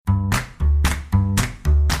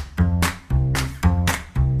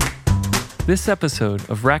This episode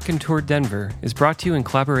of Raconteur Denver is brought to you in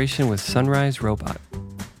collaboration with Sunrise Robot.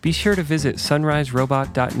 Be sure to visit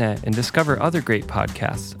sunriserobot.net and discover other great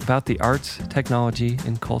podcasts about the arts, technology,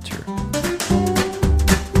 and culture.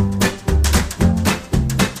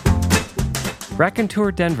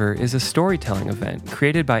 Raconteur Denver is a storytelling event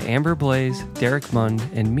created by Amber Blaze, Derek Mund,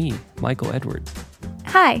 and me, Michael Edwards.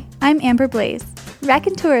 Hi, I'm Amber Blaze.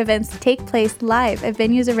 Raconteur events take place live at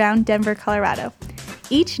venues around Denver, Colorado.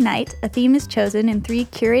 Each night, a theme is chosen and 3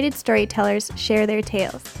 curated storytellers share their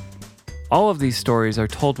tales. All of these stories are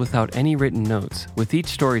told without any written notes, with each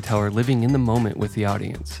storyteller living in the moment with the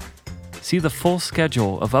audience. See the full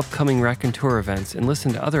schedule of upcoming Raconteur events and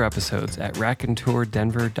listen to other episodes at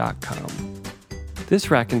raconteurdenver.com.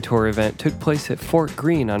 This Raconteur event took place at Fort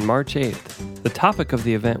Greene on March 8th. The topic of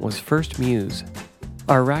the event was First Muse.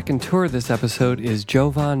 Our Raconteur this episode is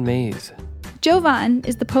Jovan Mays. Jovan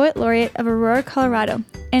is the Poet Laureate of Aurora, Colorado,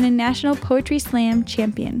 and a National Poetry Slam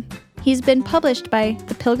champion. He's been published by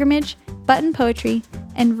The Pilgrimage, Button Poetry,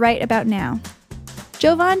 and Right About Now.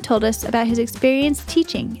 Jovan told us about his experience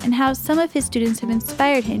teaching and how some of his students have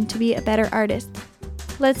inspired him to be a better artist.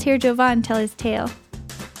 Let's hear Jovan tell his tale.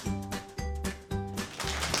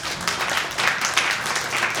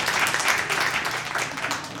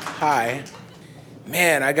 Hi.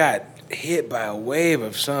 Man, I got hit by a wave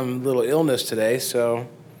of some little illness today, so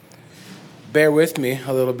bear with me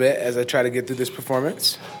a little bit as I try to get through this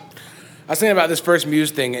performance. I was thinking about this First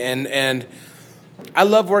Muse thing, and I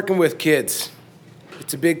love working with kids.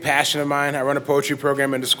 It's a big passion of mine. I run a poetry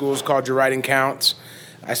program in the schools called Your Writing Counts.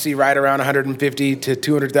 I see right around 150 to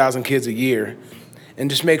 200,000 kids a year, and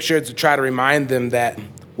just make sure to try to remind them that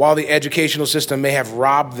while the educational system may have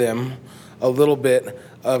robbed them a little bit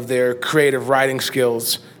of their creative writing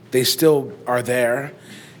skills, they still are there,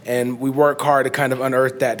 and we work hard to kind of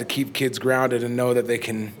unearth that to keep kids grounded and know that they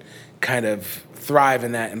can kind of thrive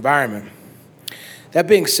in that environment. That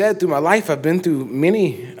being said, through my life, I've been through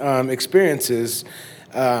many experiences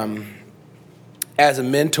as a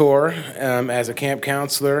mentor, as a camp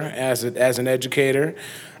counselor, as an educator,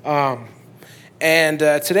 and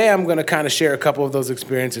today I'm going to kind of share a couple of those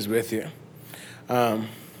experiences with you. I'm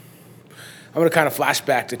going to kind of flash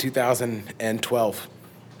back to 2012.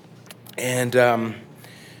 And I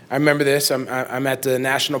remember this. I'm at the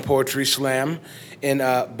National Poetry Slam in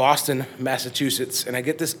Boston, Massachusetts, and I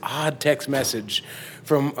get this odd text message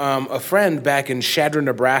from a friend back in Chadron,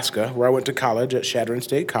 Nebraska, where I went to college at Chadron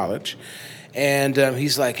State College. And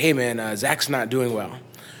he's like, hey, man, Zach's not doing well,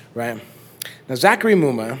 right? Now, Zachary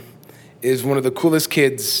Muma is one of the coolest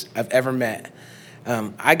kids I've ever met.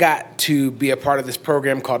 I got to be a part of this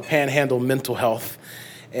program called Panhandle Mental Health.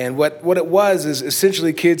 And what it was is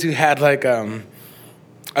essentially kids who had like a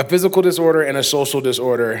physical disorder and a social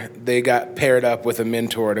disorder. They got paired up with a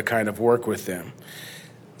mentor to kind of work with them.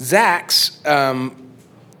 Zach's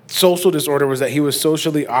social disorder was that he was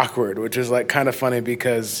socially awkward, which is like kind of funny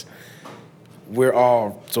because we're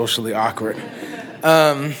all socially awkward.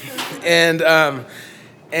 And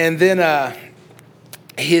then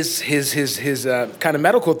his kind of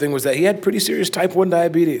medical thing was that he had pretty serious type 1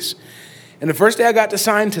 diabetes. And the first day I got to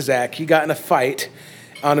sign to Zach, he got in a fight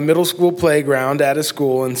on a middle school playground at a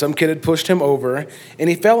school, and some kid had pushed him over, and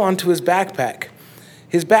he fell onto his backpack.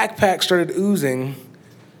 His backpack started oozing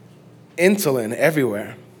insulin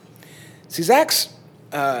everywhere. See, Zach's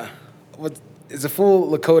is a full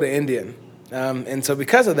Lakota Indian. And so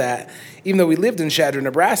because of that, even though we lived in Chadron,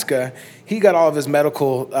 Nebraska, he got all of his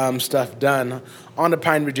medical stuff done on the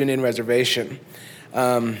Pine Ridge Indian Reservation,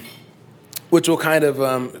 which will kind of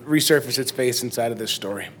resurface its face inside of this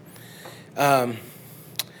story.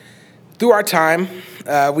 Through our time,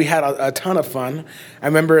 we had a ton of fun. I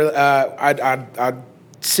remember I'd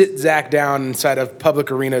sit Zach down inside of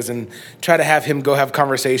public arenas and try to have him go have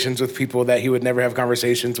conversations with people that he would never have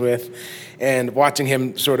conversations with. And watching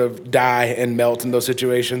him sort of die and melt in those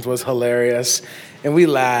situations was hilarious. And we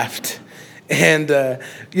laughed. And,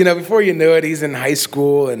 before you knew it, he's in high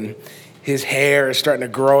school and his hair is starting to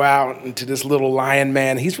grow out into this little lion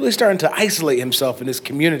man. He's really starting to isolate himself in his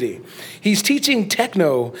community. He's teaching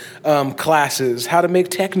techno classes, how to make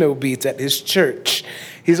techno beats at his church.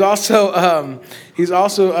 He's also an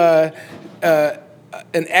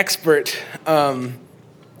expert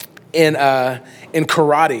in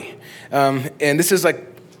karate, and this is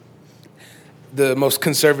like the most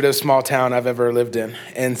conservative small town I've ever lived in.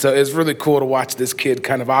 And so it's really cool to watch this kid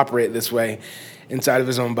kind of operate this way inside of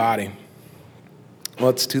his own body. Well,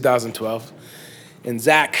 it's 2012, and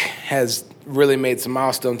Zach has really made some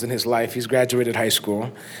milestones in his life. He's graduated high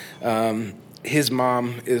school, his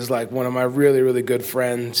mom is like one of my really, really good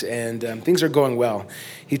friends, and things are going well.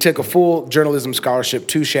 He took a full journalism scholarship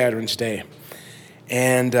to Shadron State.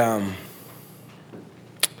 And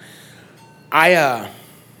I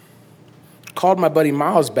called my buddy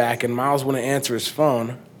Miles back, and Miles wouldn't answer his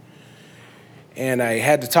phone. And I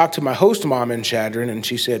had to talk to my host mom in Shadron, and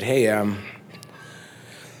she said, hey,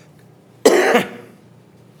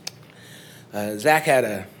 Zach had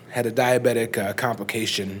a diabetic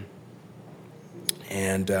complication,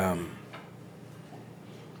 and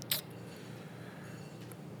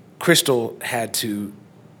Crystal had to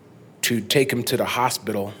take him to the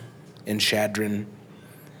hospital in Shadron,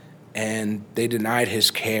 and they denied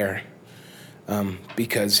his care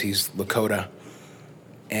because he's Lakota,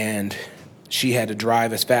 and she had to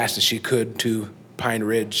drive as fast as she could to Pine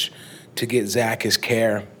Ridge to get Zach his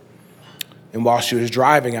care. And while she was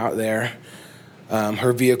driving out there,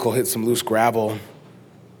 her vehicle hit some loose gravel.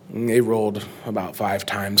 And they rolled about 5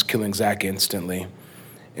 times, killing Zach instantly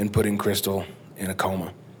and putting Crystal in a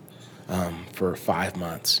coma for 5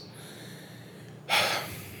 months.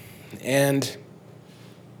 And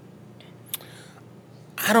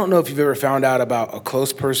I don't know if you've ever found out about a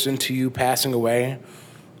close person to you passing away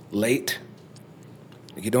late.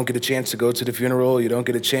 You don't get a chance to go to the funeral. You don't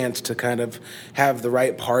get a chance to kind of have the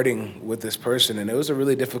right parting with this person. And it was a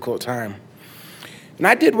really difficult time. And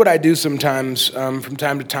I did what I do sometimes from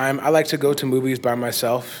time to time. I like to go to movies by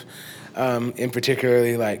myself, in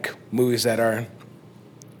particularly like movies that are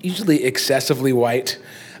usually excessively white,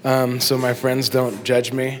 so my friends don't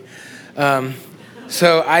judge me.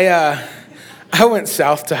 So I went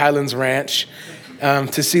south to Highlands Ranch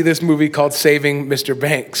to see this movie called Saving Mr.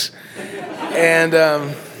 Banks. And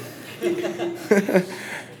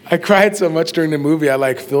I cried so much during the movie,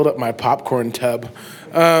 I filled up my popcorn tub.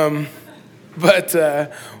 But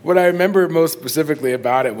what I remember most specifically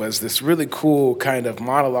about it was this really cool kind of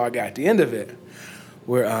monologue at the end of it,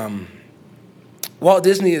 where Walt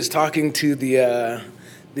Disney is talking to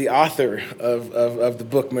the author of the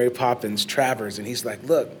book Mary Poppins, Travers, and he's like,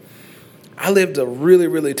 look, I lived a really,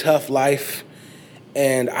 really tough life,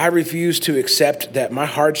 and I refuse to accept that my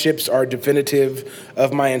hardships are definitive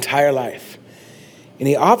of my entire life. And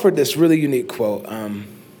he offered this really unique quote.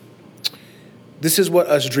 This is what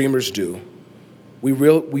us dreamers do. We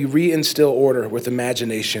reinstill order with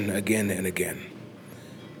imagination again and again.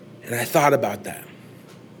 And I thought about that.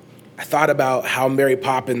 I thought about how Mary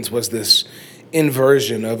Poppins was this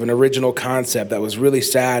inversion of an original concept that was really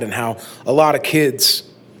sad, and how a lot of kids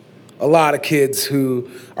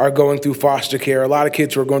who are going through foster care, a lot of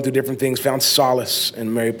kids who are going through different things found solace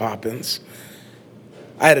in Mary Poppins.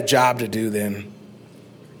 I had a job to do then.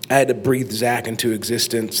 I had to breathe Zach into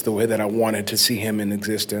existence the way that I wanted to see him in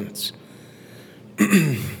existence.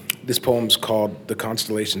 This poem's called The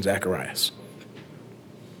Constellation Zacharias.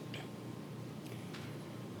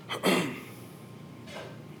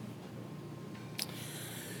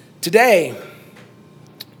 Today,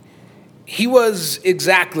 he was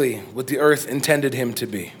exactly what the earth intended him to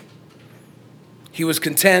be. He was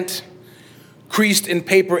content, creased in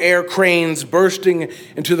paper air cranes bursting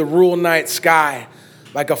into the rural night sky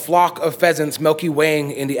like a flock of pheasants Milky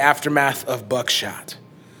Waying in the aftermath of buckshot.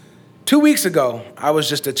 2 weeks ago, I was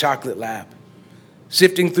just a chocolate lab,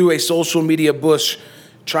 sifting through a social media bush,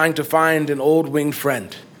 trying to find an old winged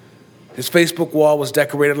friend. His Facebook wall was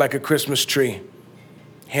decorated like a Christmas tree,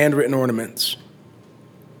 handwritten ornaments.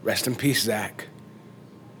 Rest in peace, Zach.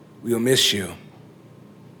 We'll miss you.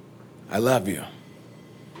 I love you.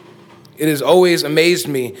 It has always amazed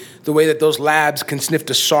me the way that those labs can sniff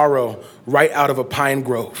the sorrow right out of a pine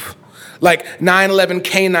grove. Like 9/11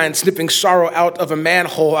 canine sniffing sorrow out of a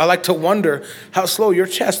manhole. I like to wonder how slow your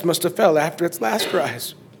chest must have felt after its last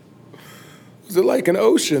rise. Was it like an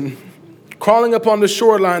ocean, crawling up on the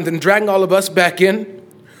shoreline, then dragging all of us back in?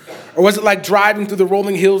 Or was it like driving through the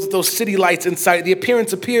rolling hills with those city lights in sight? The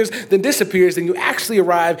appearance appears, then disappears, then you actually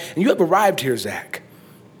arrive, and you have arrived here, Zach,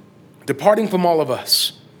 departing from all of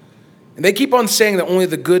us. And they keep on saying that only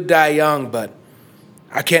the good die young, but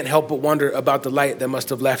I can't help but wonder about the light that must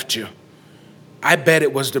have left you. I bet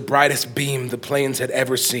it was the brightest beam the plains had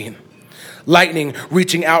ever seen. Lightning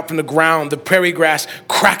reaching out from the ground, the prairie grass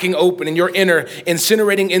cracking open, and your inner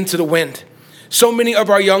incinerating into the wind. So many of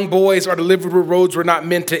our young boys are delivered where roads were not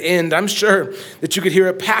meant to end. I'm sure that you could hear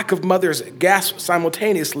a pack of mothers gasp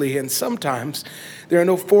simultaneously, and sometimes there are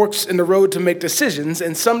no forks in the road to make decisions,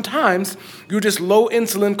 and sometimes you're just low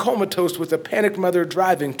insulin comatose with a panicked mother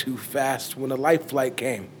driving too fast when a life flight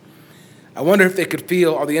came. I wonder if they could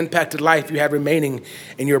feel all the impacted life you have remaining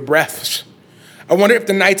in your breaths. I wonder if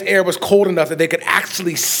the night's air was cold enough that they could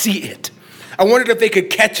actually see it. I wondered if they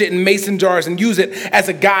could catch it in mason jars and use it as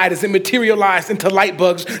a guide as it materialized into light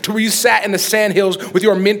bugs to where you sat in the sandhills with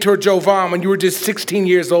your mentor Jovan when you were just 16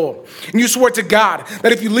 years old. And you swore to God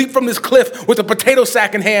that if you leaped from this cliff with a potato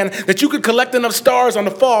sack in hand, that you could collect enough stars on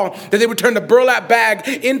the fall that they would turn the burlap bag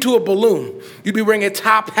into a balloon. You'd be wearing a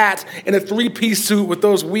top hat and a three-piece suit with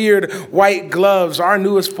those weird white gloves, our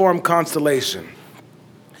newest form constellation.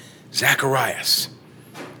 Zacharias,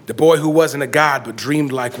 the boy who wasn't a god but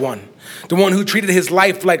dreamed like one. The one who treated his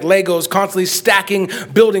life like Legos, constantly stacking,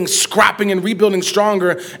 building, scrapping, and rebuilding stronger.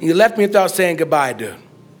 And you left me without saying goodbye, dude.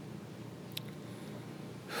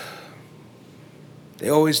 They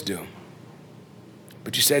always do.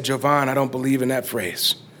 But you said, Jovan, I don't believe in that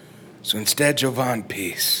phrase. So instead, Jovan,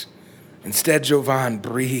 peace. Instead, Jovan,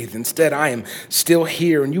 breathe. Instead, I am still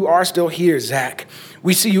here, and you are still here, Zach.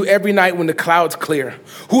 We see you every night when the clouds clear.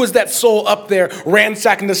 Who is that soul up there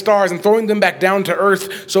ransacking the stars and throwing them back down to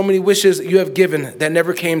earth? So many wishes you have given that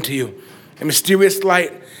never came to you. A mysterious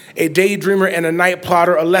light, a daydreamer and a night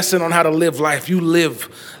plotter, a lesson on how to live life. You live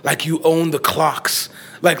like you own the clocks,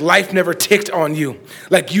 like life never ticked on you,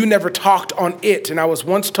 like you never talked on it. And I was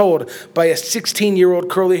once told by a 16-year-old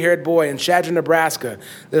curly-haired boy in Shadra, Nebraska,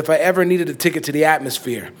 that if I ever needed a ticket to the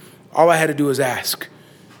atmosphere, all I had to do was ask,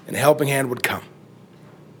 and a helping hand would come.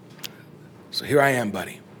 So here I am,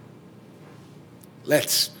 buddy.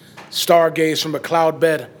 Let's stargaze from a cloud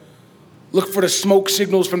bed. Look for the smoke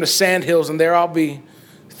signals from the sandhills, and there I'll be.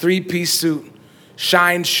 Three-piece suit,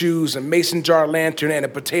 shined shoes, a mason jar lantern, and a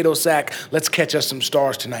potato sack. Let's catch us some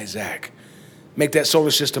stars tonight, Zach. Make that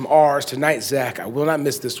solar system ours tonight, Zach. I will not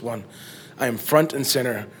miss this one. I am front and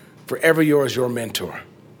center, forever yours, your mentor,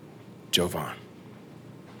 Jovan.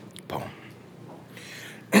 Poem.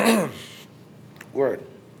 Word.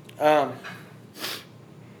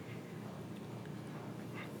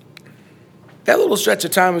 That little stretch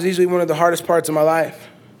of time was easily one of the hardest parts of my life.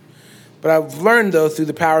 But I've learned, though, through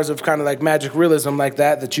the powers of kind of like magic realism like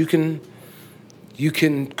that you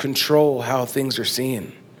can control how things are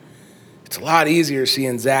seen. It's a lot easier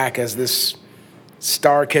seeing Zach as this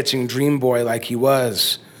star-catching dream boy like he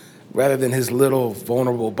was, rather than his little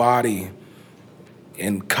vulnerable body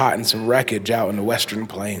and caught in some wreckage out in the Western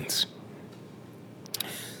Plains.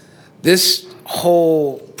 This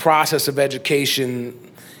whole process of education,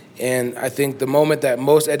 and I think the moment that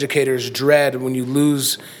most educators dread when you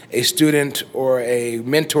lose a student or a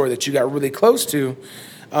mentor that you got really close to,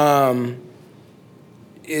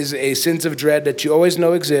 is a sense of dread that you always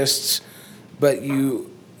know exists, but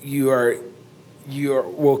you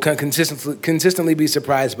will consistently be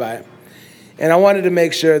surprised by it. And I wanted to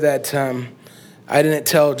make sure that I didn't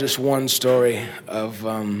tell just one story of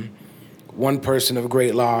one person of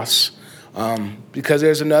great loss, because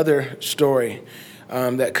there's another story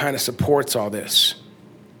that kind of supports all this.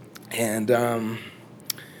 And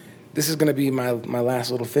this is going to be my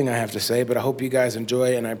last little thing I have to say, but I hope you guys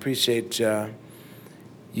enjoy it, and I appreciate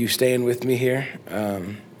you staying with me here.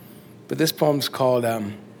 But this poem's called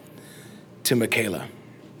To Michaela.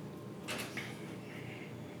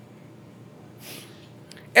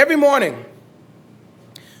 Every morning,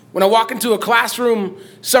 when I walk into a classroom,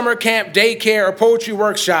 summer camp, daycare, or poetry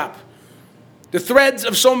workshop, the threads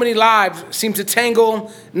of so many lives seem to tangle,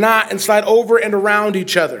 knot, and slide over and around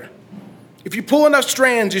each other. If you pull enough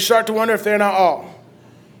strands, you start to wonder if they're not all.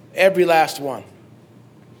 Every last one.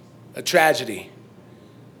 A tragedy.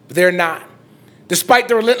 But they're not. Despite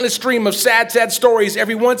the relentless stream of sad, sad stories,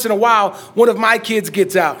 every once in a while, one of my kids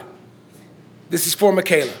gets out. This is for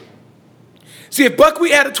Michaela. See, if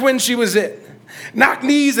Buckwheat had a twin, she was it. Knock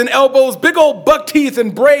knees and elbows, big old buck teeth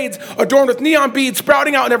and braids adorned with neon beads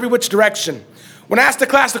sprouting out in every which direction. When I asked the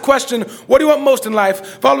class the question, what do you want most in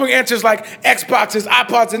life? Following answers like Xboxes,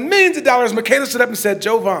 iPods, and millions of dollars, Michaela stood up and said,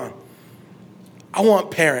 Jovan, I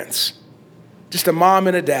want parents. Just a mom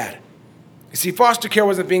and a dad. You see, foster care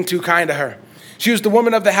wasn't being too kind to her. She was the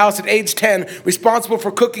woman of the house at age 10, responsible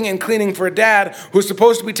for cooking and cleaning for a dad who was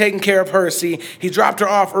supposed to be taking care of her. See, he dropped her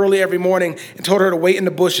off early every morning and told her to wait in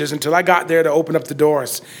the bushes until I got there to open up the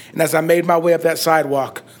doors. And as I made my way up that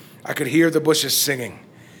sidewalk, I could hear the bushes singing.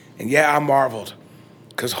 And yeah, I marveled,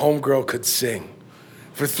 because homegirl could sing.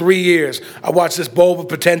 For 3 years, I watched this bulb of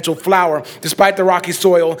potential flower despite the rocky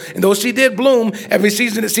soil. And though she did bloom, every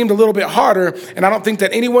season it seemed a little bit harder. And I don't think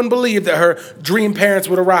that anyone believed that her dream parents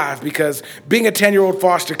would arrive, because being a 10-year-old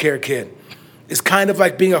foster care kid is kind of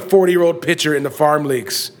like being a 40-year-old pitcher in the farm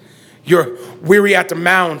leagues. You're weary at the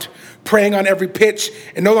mound, praying on every pitch,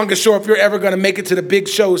 and no longer sure if you're ever going to make it to the big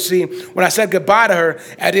show. See, when I said goodbye to her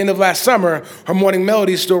at the end of last summer, her morning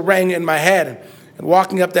melody still rang in my head. And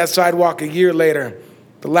walking up that sidewalk a year later,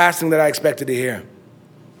 the last thing that I expected to hear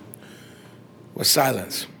was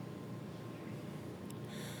silence.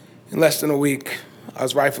 In less than a week, I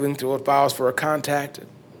was rifling through old files for a contact.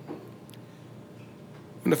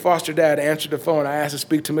 When the foster dad answered the phone, I asked to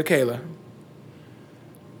speak to Michaela,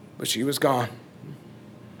 but she was gone.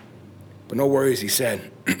 But no worries, he said.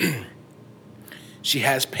 She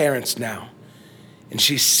has parents now, and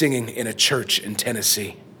she's singing in a church in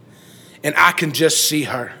Tennessee. And I can just see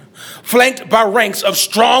her, flanked by ranks of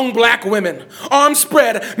strong black women, arms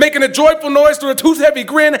spread, making a joyful noise through a tooth-heavy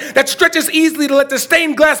grin that stretches easily to let the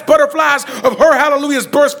stained glass butterflies of her hallelujahs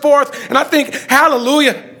burst forth. And I think,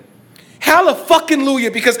 hallelujah.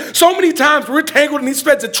 Hallelujah, because so many times we're tangled in these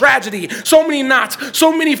threads of tragedy, so many knots,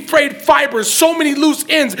 so many frayed fibers, so many loose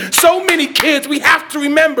ends, so many kids. We have to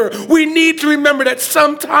remember, we need to remember that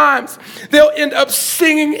sometimes they'll end up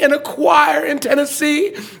singing in a choir in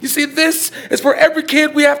Tennessee. You see, this is for every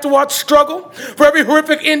kid we have to watch struggle, for every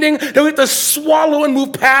horrific ending that we have to swallow and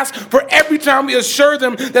move past, for every time we assure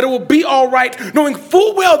them that it will be all right, knowing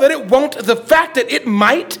full well that it won't. The fact that it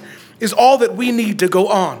might is all that we need to go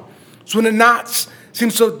on. So when the knots seem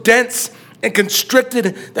so dense and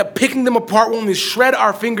constricted that picking them apart will only shred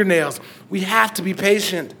our fingernails, we have to be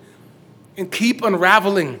patient and keep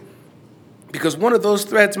unraveling, because one of those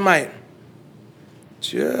threads might,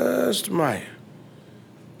 just might,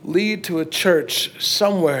 lead to a church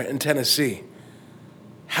somewhere in Tennessee.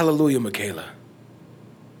 Hallelujah, Michaela.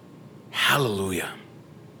 Hallelujah.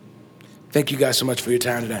 Thank you guys so much for your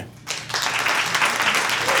time today.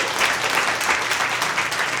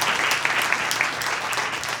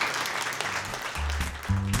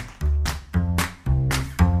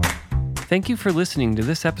 Thank you for listening to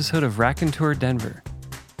this episode of Raconteur Denver.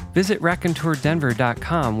 Visit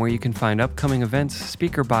raconteurdenver.com where you can find upcoming events,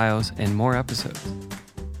 speaker bios, and more episodes.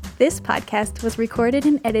 This podcast was recorded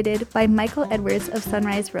and edited by Michael Edwards of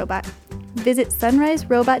Sunrise Robot. Visit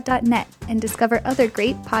sunriserobot.net and discover other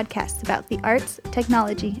great podcasts about the arts,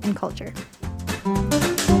 technology, and culture.